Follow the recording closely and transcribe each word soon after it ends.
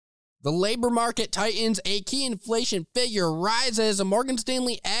The labor market tightens, a key inflation figure rises, a Morgan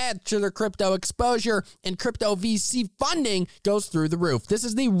Stanley adds to their crypto exposure, and crypto VC funding goes through the roof. This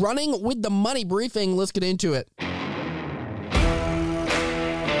is the Running with the Money briefing. Let's get into it.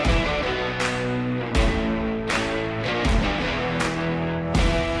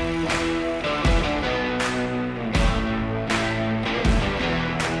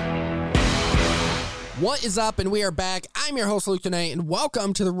 What is up? And we are back. I'm your host, Luke Dene, and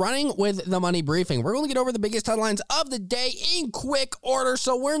welcome to the Running with the Money briefing. We're going to get over the biggest headlines of the day in quick order.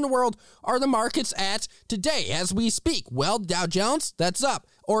 So where in the world are the markets at today as we speak? Well, Dow Jones, that's up.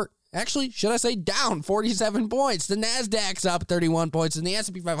 Or actually, should I say down 47 points. The NASDAQ's up 31 points, and the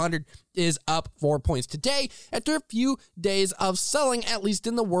S&P 500 is up 4 points today after a few days of selling, at least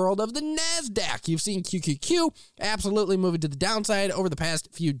in the world of the NASDAQ. You've seen QQQ absolutely moving to the downside over the past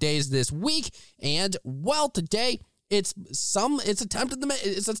few days this week, and well, today it's attempting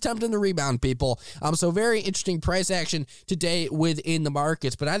the rebound, people. So very interesting price action today within the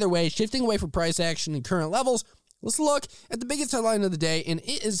markets. But either way, shifting away from price action and current levels, let's look at the biggest headline of the day, and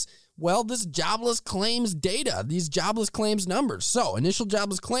it is, well, this jobless claims data, these jobless claims numbers. So initial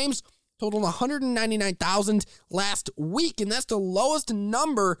jobless claims totaled 199,000 last week, and that's the lowest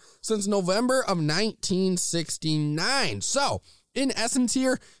number since November of 1969. So in essence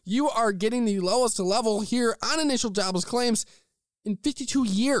here, you are getting the lowest level here on initial jobless claims in 52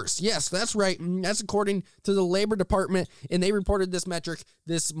 years. Yes, that's right. That's according to the Labor Department, and they reported this metric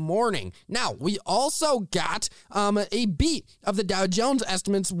this morning. Now, we also got a beat of the Dow Jones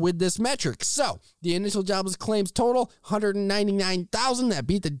estimates with this metric. So, the initial jobless claims total, 199,000. That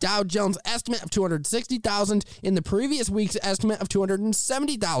beat the Dow Jones estimate of 260,000 in the previous week's estimate of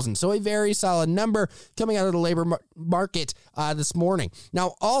 270,000. So, a very solid number coming out of the labor market this morning.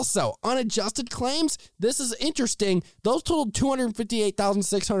 Now, also, unadjusted claims, this is interesting. Those totaled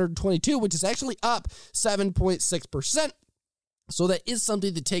 258,622, which is actually up 7.6%. So that is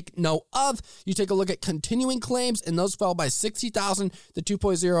something to take note of. You take a look at continuing claims, and those fell by 60,000 to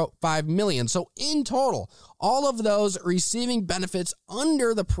 2.05 million. So in total, all of those receiving benefits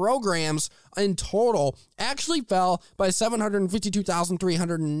under the programs in total actually fell by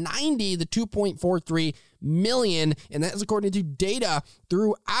 752,390 to 2.43 million, and that is according to data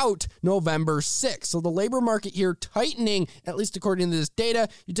throughout November 6th. So the labor market here tightening, at least according to this data.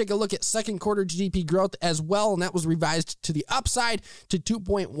 You take a look at second quarter GDP growth as well, and that was revised to the upside to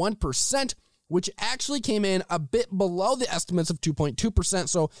 2.1%. which actually came in a bit below the estimates of 2.2%,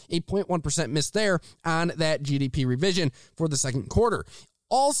 so a 0.1% miss there on that GDP revision for the second quarter.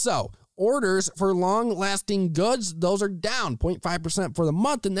 Also, orders for long-lasting goods, those are down 0.5% for the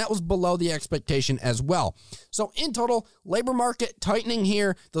month, and that was below the expectation as well. So in total, labor market tightening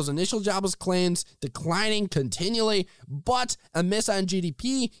here, those initial jobless claims declining continually, but a miss on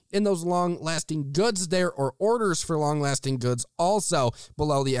GDP in those long-lasting goods there, or orders for long-lasting goods, also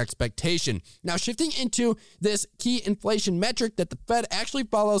below the expectation. Now, shifting into this key inflation metric that the Fed actually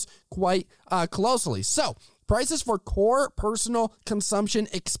follows quite closely. So, prices for core personal consumption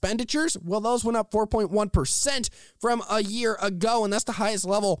expenditures, well, those went up 4.1% from a year ago, and that's the highest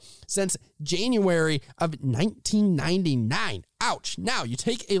level since January of 1999. Ouch. Now, you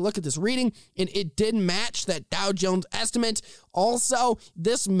take a look at this reading, and it did match that Dow Jones estimate. Also,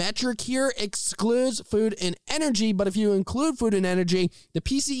 this metric here excludes food and energy, but if you include food and energy, the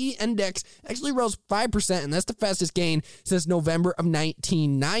PCE index actually rose 5%, and that's the fastest gain since November of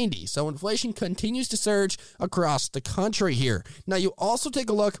 1990. So inflation continues to surge across the country here. Now, you also take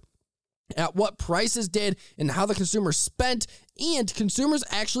a look at what prices did and how the consumer spent, and consumers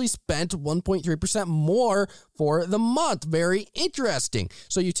actually spent 1.3% more for the month. Very interesting.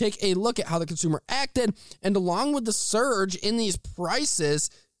 So you take a look at how the consumer acted, and along with the surge in these prices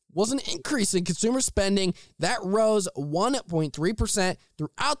was an increase in consumer spending that rose 1.3%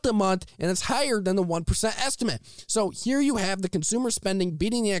 throughout the month, and it's higher than the 1% estimate. So here you have the consumer spending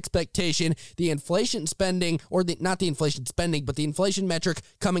beating the expectation, the inflation spending, or not the inflation spending, but the inflation metric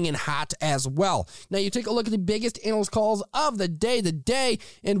coming in hot as well. Now you take a look at the biggest analyst calls of the day,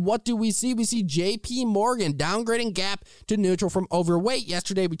 and what do we see? We see JP Morgan downgrading Gap to neutral from overweight.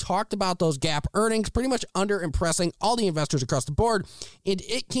 Yesterday we talked about those Gap earnings pretty much under impressing all the investors across the board, and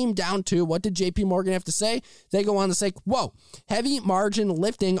it came down to, what did JP Morgan have to say? They go on to say, whoa, heavy margin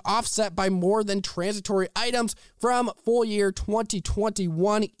lifting offset by more than transitory items from full year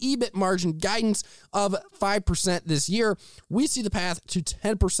 2021 EBIT margin guidance of 5% this year. We see the path to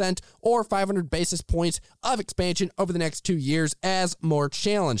 10% or 500 basis points of expansion over the next 2 years as more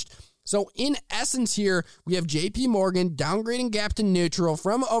challenged. So in essence here, we have JP Morgan downgrading Gap to neutral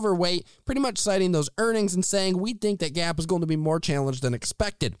from overweight, pretty much citing those earnings and saying we think that Gap is going to be more challenged than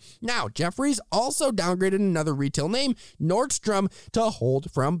expected. Now, Jefferies also downgraded another retail name, Nordstrom, to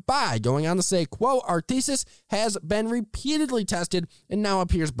hold from buy, going on to say, quote, our thesis has been repeatedly tested and now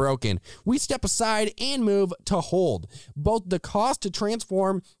appears broken. We step aside and move to hold. Both the cost to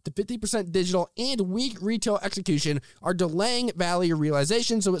transform to 50% digital and weak retail execution are delaying value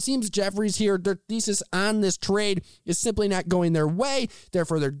realization, so it seems Jefferies here, their thesis on this trade is simply not going their way.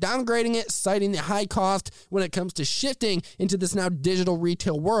 Therefore, they're downgrading it, citing the high cost when it comes to shifting into this now digital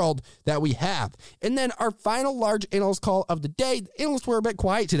retail world that we have. And then our final large analyst call of the day, the analysts were a bit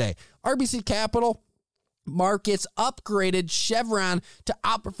quiet today. RBC Capital Markets upgraded Chevron to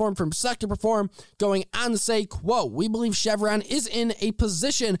outperform from sector perform, going on to say, quote, we believe Chevron is in a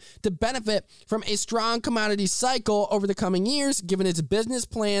position to benefit from a strong commodity cycle over the coming years, given its business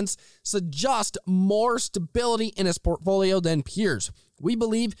plans suggest more stability in its portfolio than peers. We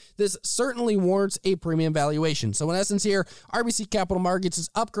believe this certainly warrants a premium valuation. So in essence here, RBC Capital Markets is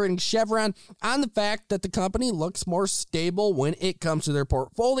upgrading Chevron on the fact that the company looks more stable when it comes to their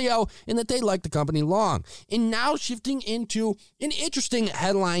portfolio and that they like the company long. And now shifting into an interesting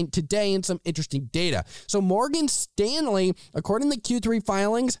headline today and some interesting data. So Morgan Stanley, according to Q3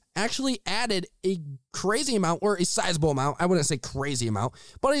 filings, actually added a crazy amount, or a sizable amount, I wouldn't say crazy amount,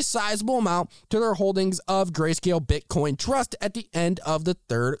 but a sizable amount to their holdings of Grayscale Bitcoin Trust at the end of the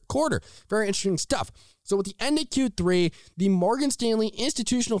third quarter. Very interesting stuff. So at the end of Q3, the Morgan Stanley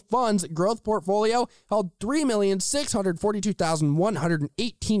Institutional Funds growth portfolio held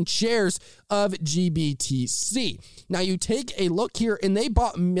 3,642,118 shares of GBTC. Now you take a look here, and they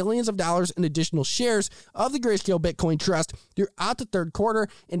bought millions of dollars in additional shares of the Grayscale Bitcoin Trust throughout the third quarter.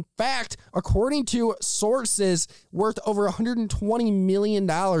 In fact, according to sources, worth over $120 million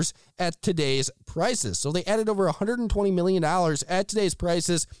at today's prices. So they added over $120 million at today's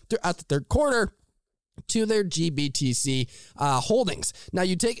prices throughout the third quarter to their GBTC holdings. Now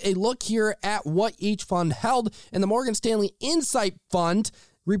you take a look here at what each fund held, and the Morgan Stanley Insight Fund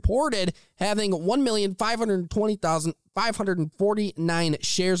reported having 1,520,549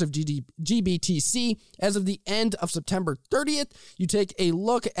 shares of GBTC as of the end of September 30th. You take a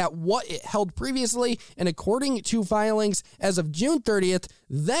look at what it held previously, and according to filings as of June 30th,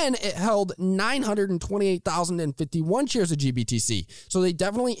 then it held 928,051 shares of GBTC. So they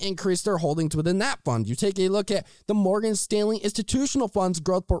definitely increased their holdings within that fund. You take a look at the Morgan Stanley Institutional Funds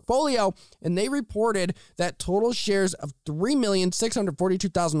growth portfolio, and they reported that total shares of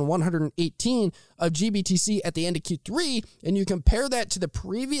 3,642,118 of GBTC at the end of Q3, and you compare that to the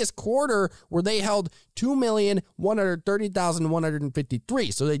previous quarter where they held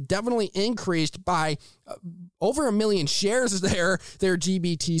 2,130,153. So they definitely increased by over 1 million shares their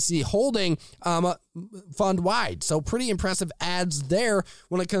GBTC holding fund-wide. So pretty impressive adds there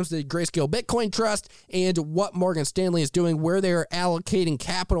when it comes to the Grayscale Bitcoin Trust and what Morgan Stanley is doing, where they're allocating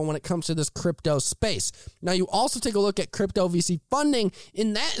capital when it comes to this crypto space. Now, you also take a look at crypto VC funding,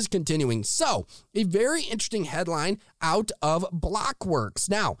 and that is continuing. So a very interesting headline out of Blockworks.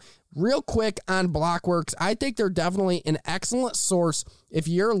 Now, real quick on Blockworks, I think they're definitely an excellent source if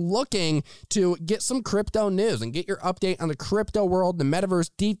you're looking to get some crypto news and get your update on the crypto world, the metaverse,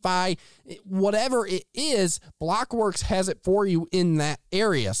 DeFi, whatever it is. Blockworks has it for you in that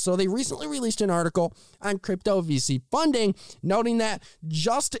area. So they recently released an article on crypto VC funding, noting that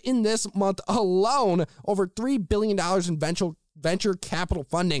just in this month alone, over $3 billion in venture capital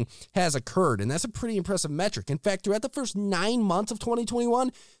funding has occurred, and that's a pretty impressive metric. In fact, throughout the first 9 months of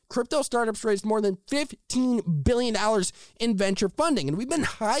 2021, crypto startups raised more than $15 billion in venture funding, and we've been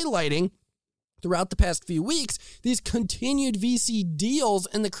highlighting throughout the past few weeks these continued VC deals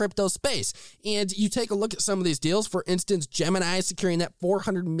in the crypto space. And you take a look at some of these deals, for instance, Gemini securing that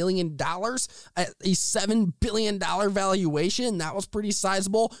 $400 million at a $7 billion valuation. That was pretty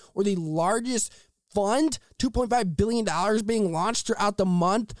sizable. Or the largest fund, $2.5 billion being launched throughout the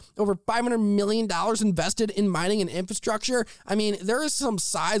month, over $500 million invested in mining and infrastructure. I mean, there is some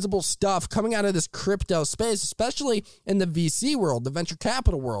sizable stuff coming out of this crypto space, especially in the VC world, the venture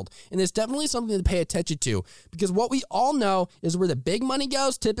capital world. And it's definitely something to pay attention to, because what we all know is where the big money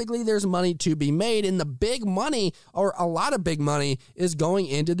goes, typically there's money to be made, and the big money, or a lot of big money, is going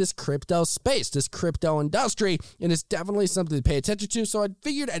into this crypto space, this crypto industry, and it's definitely something to pay attention to. So I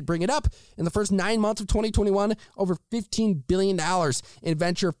figured I'd bring it up. In the first 9 months of 2021, over $15 billion in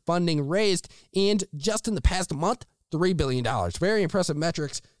venture funding raised, and just in the past month, $3 billion. Very impressive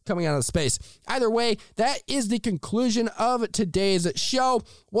metrics coming out of space. Either way, that is the conclusion of today's show.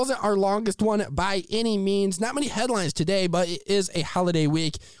 Wasn't our longest one by any means. Not many headlines today, but it is a holiday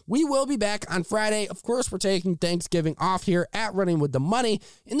week. We will be back on Friday. Of course, we're taking Thanksgiving off here at Running with the Money.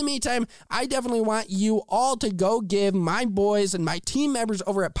 In the meantime, I definitely want you all to go give my boys and my team members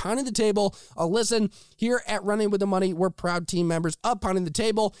over at Pounding the Table a listen. Here at Running with the Money, we're proud team members of Pounding the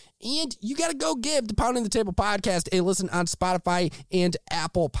Table, and you got to go give the Pounding the Table podcast a listen on Spotify and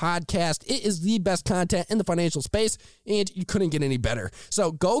Apple Podcast. It is the best content in the financial space, and you couldn't get any better.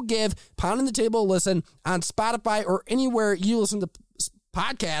 So go give Pounding the Table a listen on Spotify or anywhere you listen to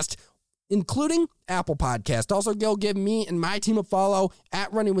podcast, including Apple Podcast. Also, go give me and my team a follow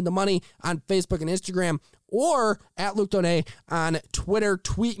at Running with the Money on Facebook and Instagram, or at Luke Donay on Twitter.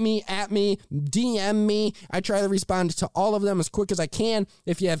 Tweet me, at me, DM me. I try to respond to all of them as quick as I can.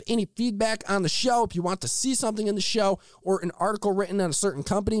 If you have any feedback on the show, if you want to see something in the show or an article written on a certain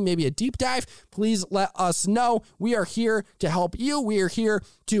company, maybe a deep dive, please let us know. We are here to help you. We are here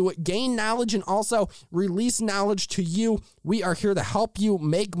to gain knowledge and also release knowledge to you. We are here to help you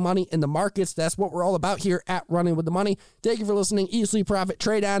make money in the markets. That's what we're all about here at Running with the Money. Thank you for listening. Eat, Sleep, Profit,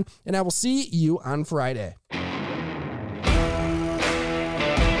 Trade On, and I will see you on Friday.